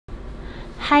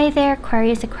Hi there,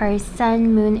 Aquarius, Aquarius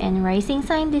Sun, Moon, and Rising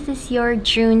sign. This is your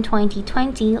June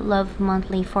 2020 Love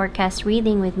Monthly Forecast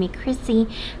reading with me, Krissy,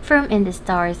 from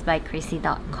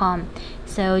InTheStars.com.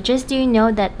 So just do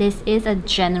know that this is a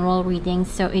general reading,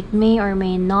 so it may or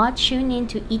may not tune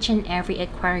into each and every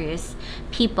Aquarius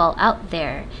people out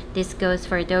there. This goes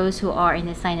for those who are in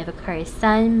the sign of Aquarius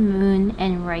Sun, Moon,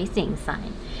 and Rising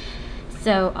sign.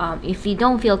 So if you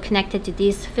don't feel connected to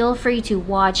this, feel free to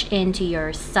watch into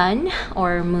your sun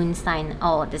or moon sign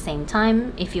all at the same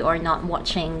time if you are not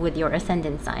watching with your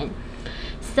ascendant sign.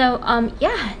 So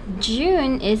yeah,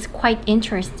 June is quite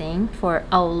interesting for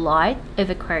a lot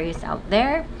of Aquarius out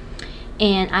there.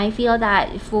 And I feel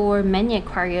that for many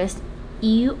Aquarius,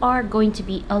 you are going to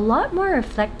be a lot more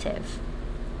reflective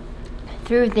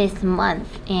through this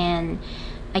month, and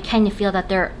I kind of feel that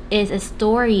there is a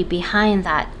story behind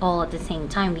that all at the same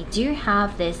time. We do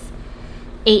have this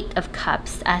Eight of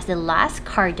Cups as the last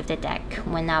card of the deck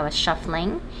when I was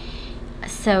shuffling.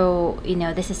 So,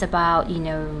 this is about,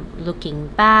 looking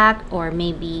back, or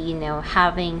maybe,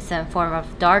 having some form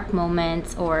of dark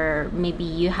moments, or maybe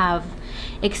you have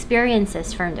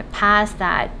experiences from the past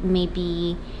that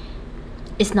maybe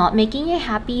is not making you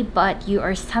happy, but you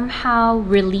are somehow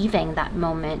relieving that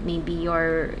moment. Maybe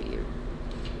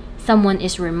someone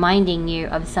is reminding you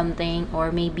of something,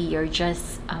 or maybe you're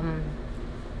just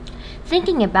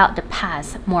thinking about the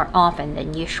past more often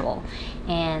than usual.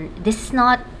 And this is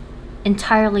not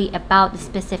entirely about the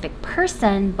specific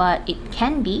person, but it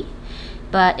can be.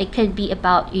 But it could be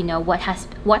about what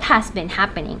has been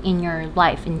happening in your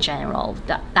life in general,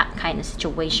 that kind of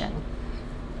situation.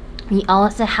 We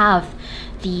also have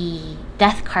the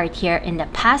Death card here in the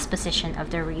past position of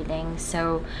the reading.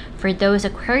 So for those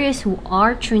Aquarius who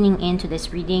are tuning into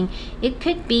this reading, it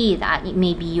could be that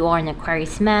maybe you are an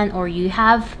Aquarius man, or you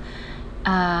have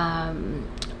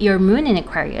your moon in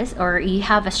Aquarius, or you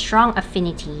have a strong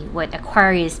affinity with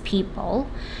Aquarius people,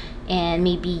 and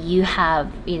maybe you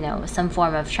have some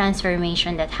form of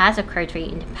transformation that has occurred for you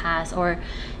in the past, or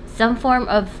some form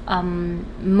of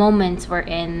moments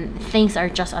wherein things are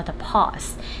just at a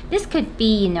pause. This could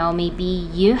be, maybe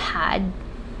you had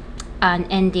an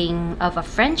ending of a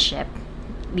friendship.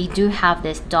 We do have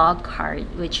this Dog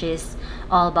card, which is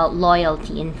all about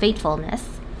loyalty and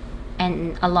faithfulness,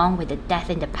 and along with the death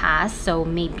in the past. So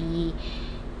maybe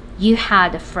you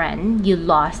had a friend, you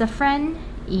lost a friend,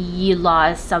 you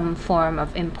lost some form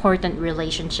of important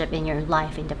relationship in your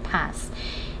life in the past.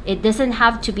 It doesn't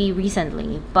have to be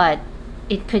recently, but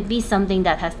it could be something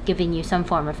that has given you some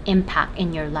form of impact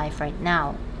in your life right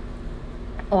now.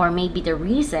 Or maybe the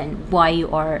reason why you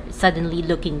are suddenly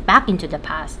looking back into the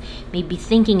past, maybe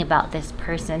thinking about this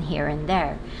person here and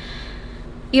there.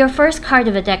 Your first card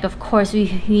of the deck, of course,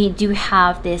 we do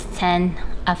have this Ten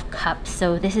of Cups.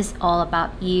 So this is all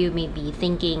about you maybe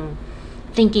thinking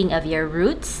of your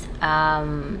roots,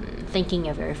 thinking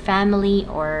of your family,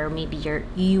 or maybe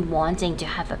you wanting to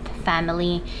have a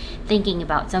family, thinking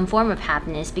about some form of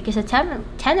happiness, because the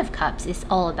Ten of Cups is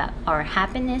all about our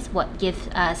happiness, what gives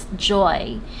us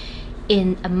joy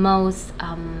in a most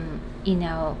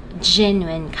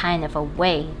genuine kind of a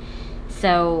way.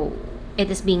 So it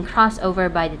is being crossed over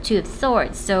by the Two of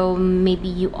Swords. So maybe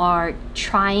you are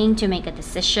trying to make a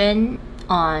decision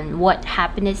on what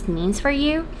happiness means for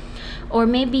you. Or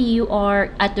maybe you are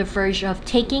at the verge of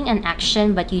taking an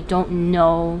action, but you don't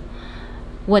know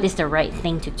what is the right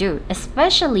thing to do,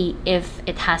 especially if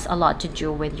it has a lot to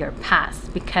do with your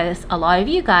past, because a lot of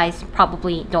you guys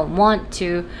probably don't want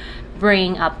to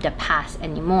bring up the past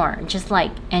anymore, just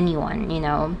like anyone,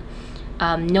 no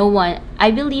one,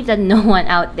 I believe that no one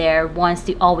out there wants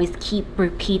to always keep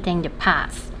repeating the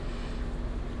past.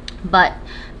 But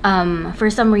for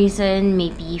some reason,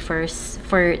 maybe for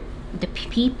the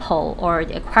people or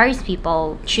the Aquarius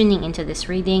people tuning into this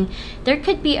reading, there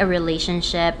could be a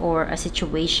relationship or a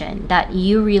situation that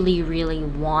you really, really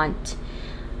want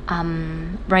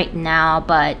right now,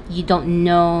 but you don't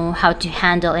know how to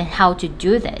handle and how to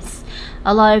do this.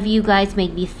 A lot of you guys may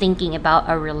be thinking about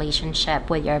a relationship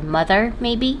with your mother,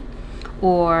 maybe,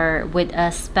 or with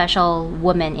a special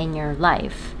woman in your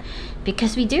life,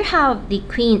 because we do have the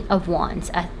Queen of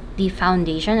Wands at the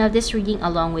foundation of this reading,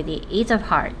 along with the Eight of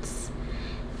Hearts.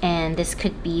 And this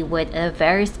could be with a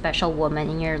very special woman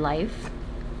in your life,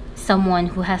 someone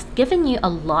who has given you a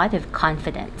lot of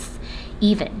confidence.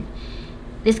 Even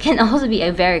this can also be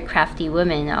a very crafty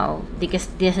woman now, because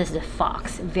this is the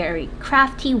Fox, very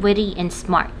crafty, witty, and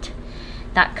smart,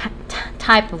 that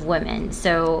type of woman.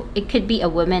 So it could be a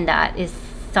woman that is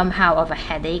somehow of a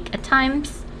headache at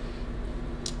times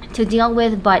to deal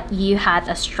with, but you had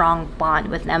a strong bond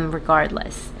with them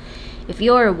regardless. If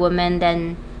you're a woman,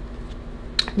 then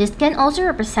This can also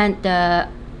represent the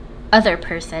other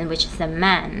person, which is the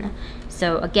man.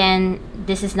 So again,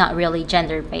 this is not really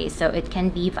gender based, so it can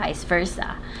be vice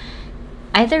versa.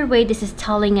 Either way, this is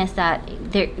telling us that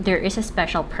there is a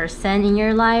special person in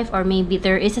your life, or maybe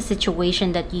there is a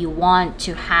situation that you want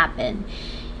to happen,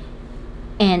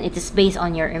 and it is based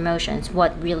on your emotions,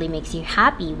 what really makes you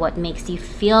happy, what makes you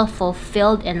feel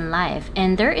fulfilled in life.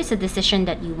 And there is a decision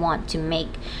that you want to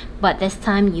make, but this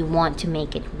time you want to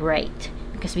make it right,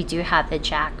 because we do have the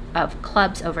Jack of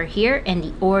Clubs over here and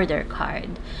the Order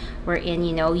card, wherein,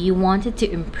 you know, you wanted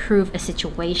to improve a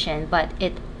situation, but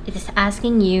it is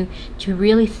asking you to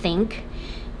really think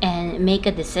and make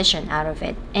a decision out of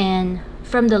it. And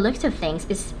from the looks of things,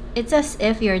 it's as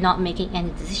if you're not making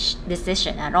any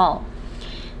decision at all.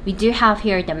 We do have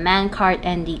here the Man card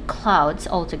and the Clouds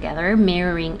all together,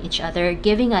 mirroring each other,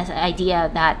 giving us an idea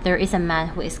that there is a man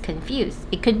who is confused.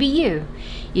 It could be you.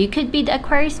 You could be the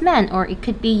Aquarius man, or it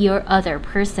could be your other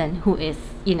person who is,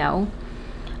 you know,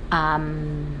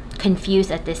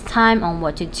 confused at this time on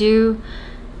what to do,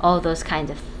 all those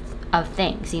kinds of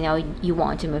things. You know, you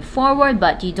want to move forward,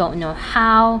 but you don't know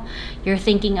how. You're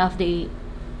thinking of a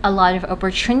lot of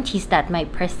opportunities that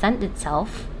might present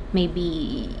itself.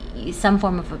 Maybe some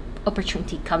form of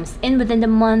opportunity comes in within the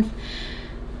month,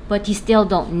 but you still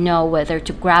don't know whether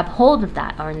to grab hold of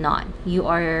that or not. You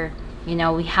are, you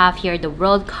know, we have here the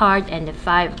World card and the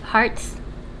Five of Hearts.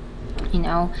 You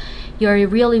know, you're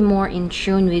really more in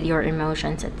tune with your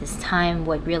emotions at this time,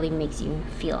 what really makes you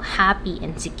feel happy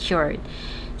and secured.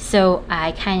 So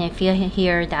I kind of feel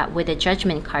here that with the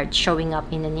Judgment card showing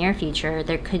up in the near future,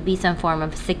 there could be some form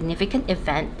of significant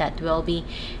event that will be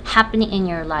happening in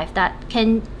your life that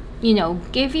can, you know,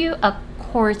 give you a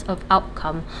course of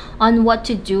outcome on what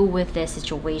to do with this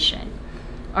situation.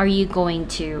 Are you going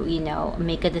to, you know,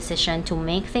 make a decision to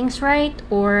make things right,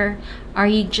 or are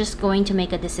you just going to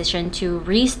make a decision to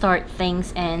restart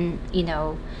things and, you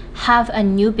know, have a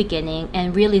new beginning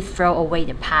and really throw away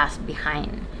the past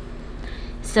behind?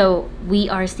 So we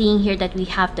are seeing here that we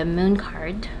have the Moon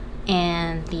card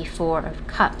and the Four of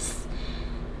Cups.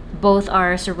 Both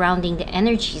are surrounding the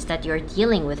energies that you're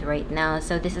dealing with right now.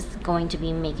 So this is going to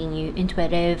be making you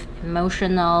intuitive,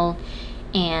 emotional,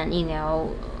 and, you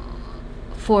know,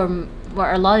 for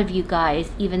a lot of you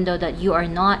guys, even though that you are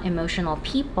not emotional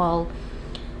people,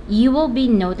 you will be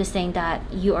noticing that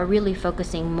you are really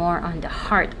focusing more on the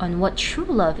heart, on what true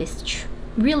love is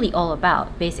really all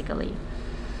about, basically.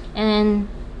 And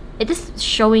it is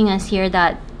showing us here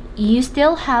that you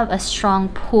still have a strong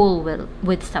pull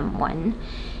with someone,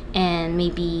 and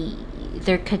maybe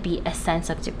there could be a sense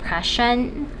of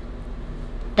depression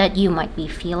that you might be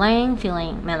feeling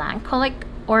melancholic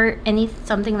or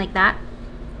something like that.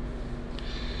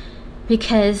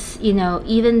 Because, you know,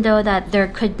 even though that there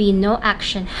could be no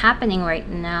action happening right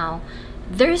now,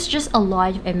 there's just a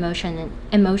lot of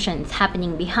emotions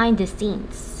happening behind the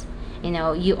scenes. You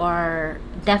know, you are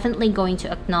definitely going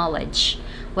to acknowledge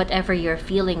whatever you're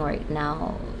feeling right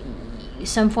now.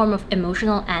 Some form of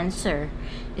emotional answer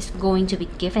is going to be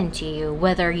given to you,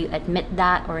 whether you admit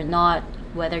that or not,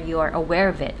 whether you are aware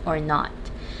of it or not.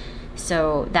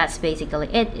 So that's basically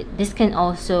it. This can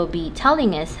also be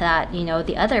telling us that, you know,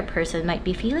 the other person might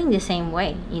be feeling the same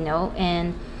way, you know,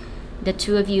 and the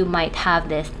two of you might have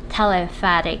this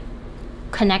telepathic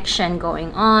connection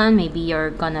going on. Maybe you're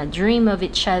gonna dream of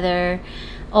each other,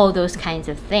 all those kinds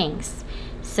of things.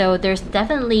 So there's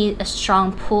definitely a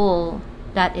strong pull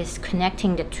that is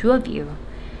connecting the two of you,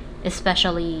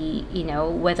 especially, you know,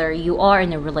 whether you are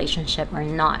in a relationship or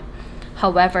not.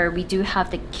 However, we do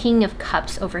have the King of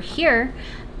Cups over here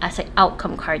as an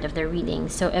outcome card of the reading.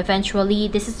 So eventually,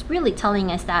 this is really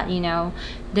telling us that, you know,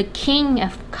 the King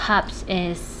of Cups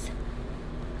is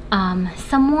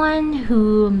someone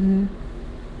who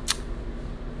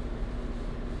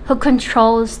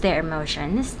controls their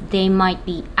emotions. They might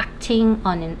be acting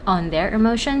on their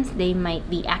emotions. They might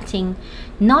be acting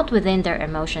not within their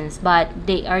emotions, but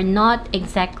they are not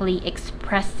exactly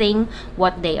expressing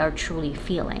what they are truly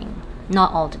feeling.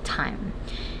 Not all the time.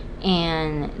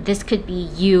 And this could be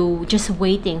you just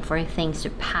waiting for things to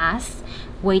pass,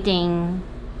 waiting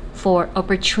for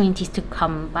opportunities to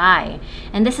come by.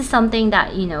 And this is something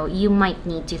that, you know, you might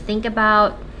need to think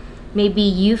about. Maybe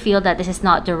you feel that this is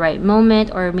not the right moment,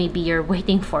 or maybe you're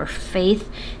waiting for faith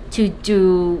to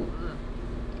do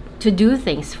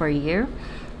things for you.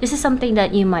 This is something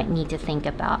that you might need to think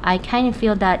about. I kind of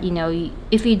feel that, you know,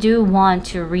 if you do want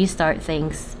to restart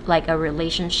things like a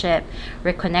relationship,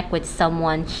 reconnect with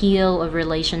someone, heal a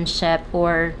relationship,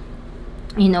 or,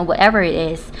 you know, whatever it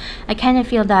is, I kind of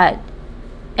feel that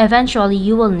eventually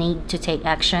you will need to take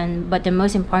action, but the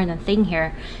most important thing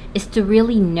here is to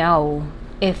really know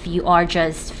if you are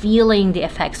just feeling the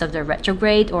effects of the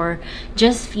retrograde, or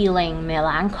just feeling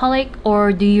melancholic,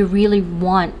 or do you really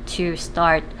want to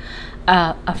start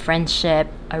a friendship,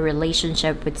 a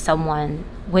relationship with someone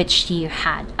which you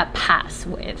had a past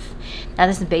with. That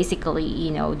is basically,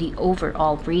 the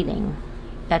overall reading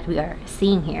that we are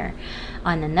seeing here.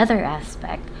 On another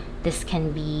aspect, this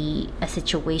can be a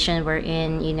situation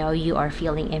wherein, you are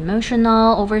feeling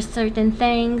emotional over certain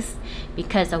things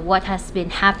because of what has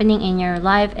been happening in your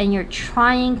life, and you're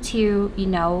trying to,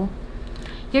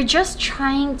 you're just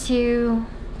trying to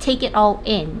take it all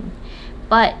in.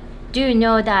 But do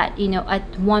know that,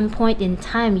 at one point in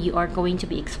time, you are going to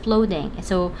be exploding.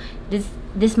 So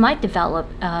this might develop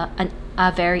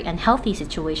a very unhealthy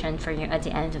situation for you at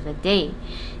the end of the day.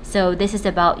 So this is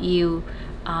about you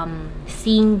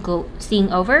seeing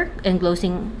over and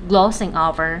glossing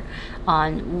over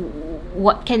on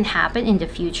what can happen in the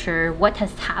future, what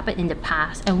has happened in the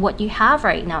past, and what you have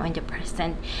right now in the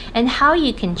present, and how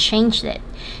you can change it.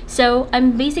 So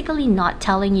I'm basically not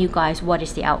telling you guys what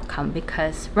is the outcome,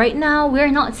 because right now we're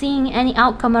not seeing any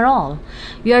outcome at all.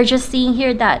 We are just seeing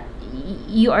here that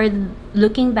you are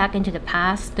looking back into the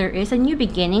past. There is a new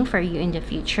beginning for you in the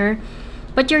future,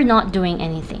 but you're not doing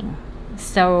anything.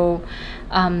 So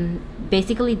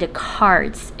basically the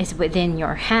cards is within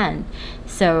your hand.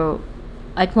 So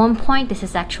at one point, this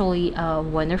is actually a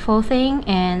wonderful thing,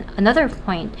 and another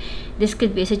point, this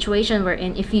could be a situation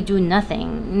wherein if you do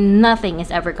nothing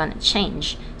is ever going to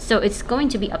change. So it's going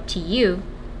to be up to you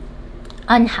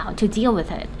on how to deal with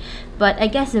it. But I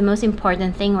guess the most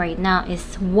important thing right now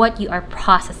is what you are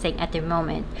processing at the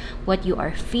moment, what you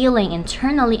are feeling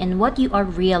internally, and what you are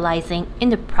realizing in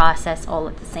the process all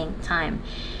at the same time.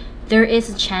 There is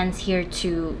a chance here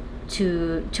to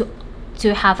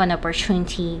have an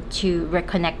opportunity to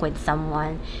reconnect with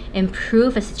someone,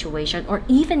 improve a situation, or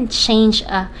even change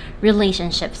a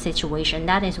relationship situation.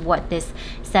 That is what this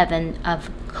Seven of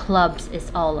Clubs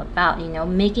is all about,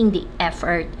 making the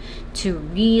effort to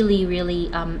really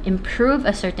improve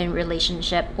a certain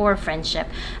relationship or friendship.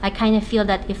 I kind of feel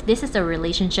that if this is a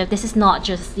relationship, this is not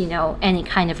just any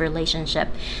kind of relationship.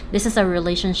 This is a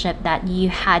relationship that you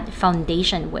had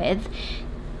foundation with,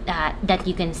 that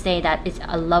you can say that it's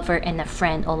a lover and a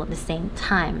friend all at the same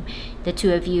time. The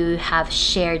two of you have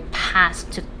shared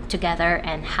past together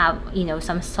and have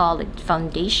some solid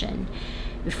foundation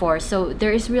before. So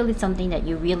there is really something that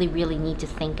you really need to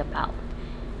think about.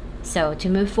 So to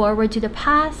move forward to the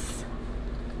past,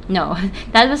 no,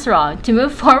 that was wrong. To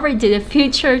move forward to the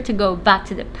future, to go back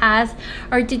to the past,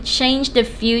 or to change the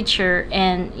future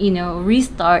and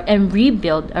restart and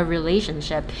rebuild a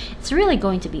relationship, it's really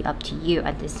going to be up to you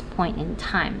at this point in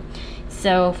time.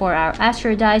 So for our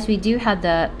astro dice, we do have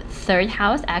the third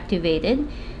house activated,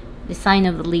 the sign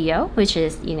of Leo, which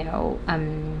is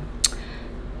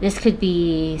this could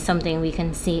be something we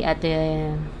can see at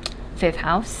the fifth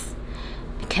house,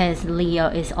 because Leo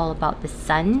is all about the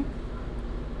sun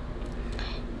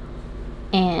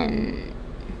and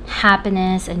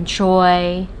happiness and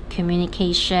joy,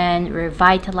 communication,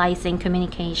 revitalizing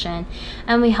communication.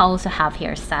 And we also have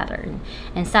here Saturn,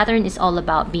 and Saturn is all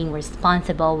about being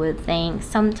responsible with things.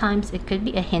 Sometimes it could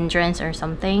be a hindrance or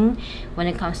something when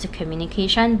it comes to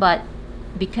communication, but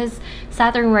because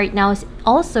Saturn right now is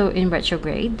also in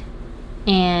retrograde,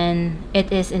 and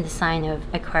it is in the sign of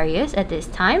Aquarius at this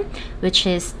time, which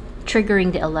is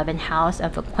triggering the 11th house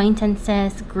of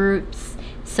acquaintances, groups,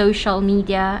 social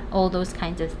media, all those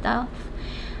kinds of stuff.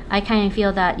 I kind of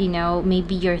feel that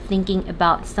maybe you're thinking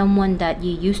about someone that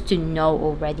you used to know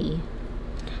already,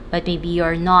 but maybe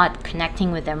you're not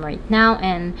connecting with them right now,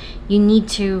 and you need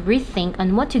to rethink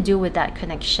on what to do with that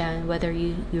connection, whether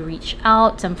you reach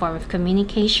out, some form of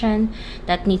communication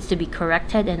that needs to be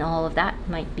corrected, and all of that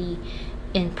might be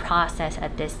in process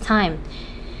at this time.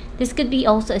 This could be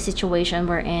also a situation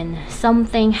wherein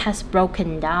something has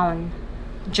broken down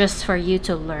just for you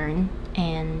to learn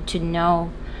and to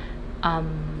know,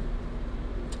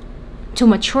 to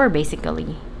mature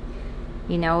basically.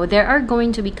 There are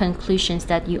going to be conclusions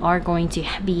that you are going to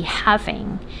be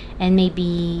having, and maybe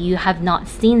you have not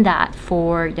seen that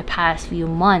for the past few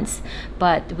months,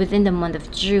 but within the month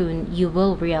of June you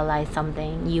will realize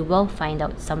something, you will find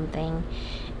out something,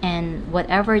 and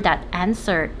whatever that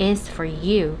answer is for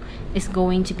you is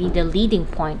going to be the leading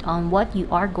point on what you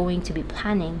are going to be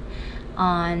planning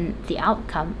on the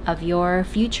outcome of your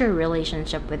future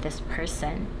relationship with this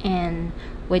person, and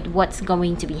with what's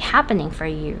going to be happening for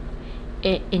you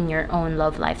in your own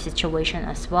love life situation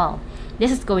as well.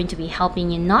 This is going to be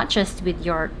helping you not just with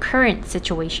your current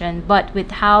situation, but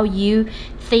with how you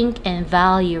think and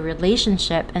value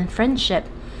relationship and friendship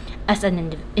as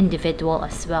an individual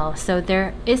as well. So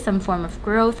there is some form of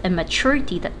growth and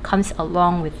maturity that comes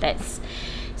along with this.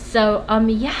 So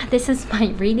yeah, this is my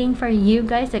reading for you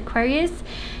guys, Aquarius.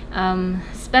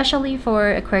 Especially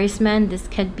for Aquarius men, this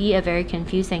could be a very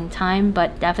confusing time,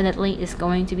 but definitely is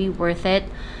going to be worth it,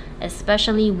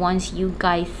 especially once you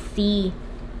guys see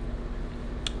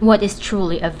what is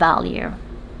truly of value,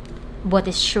 what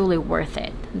is truly worth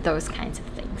it, those kinds of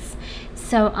things.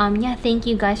 So yeah, thank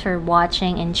you guys for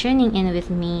watching and tuning in with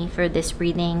me for this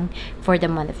reading for the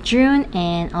month of June,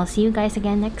 and I'll see you guys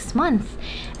again next month.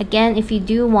 Again, if you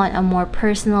do want a more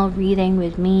personal reading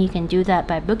with me, you can do that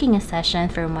by booking a session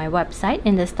through my website,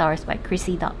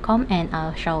 inthestarsbykrissy.com, and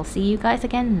I shall see you guys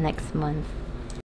again next month.